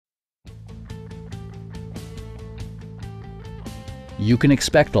You can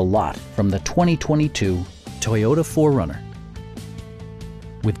expect a lot from the 2022 Toyota 4Runner.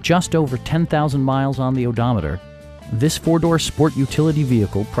 With just over 10,000 miles on the odometer, this four-door sport utility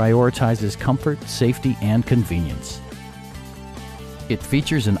vehicle prioritizes comfort, safety, and convenience. It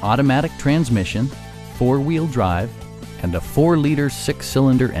features an automatic transmission, four-wheel drive, and a 4-liter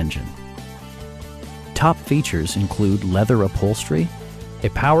 6-cylinder engine. Top features include leather upholstery, a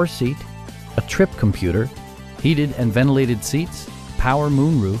power seat, a trip computer, heated and ventilated seats, power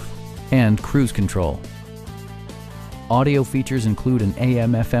moonroof, and cruise control. Audio features include an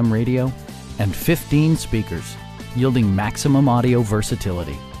AM/FM radio and 15 speakers, yielding maximum audio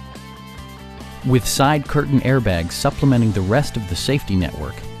versatility. With side curtain airbags supplementing the rest of the safety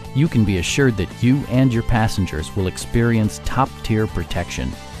network, you can be assured that you and your passengers will experience top-tier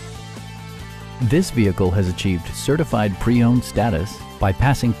protection. This vehicle has achieved certified pre-owned status by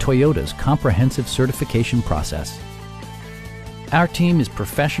passing Toyota's comprehensive certification process. Our team is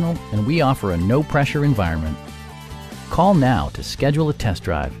professional and we offer a no-pressure environment. Call now to schedule a test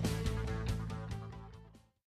drive.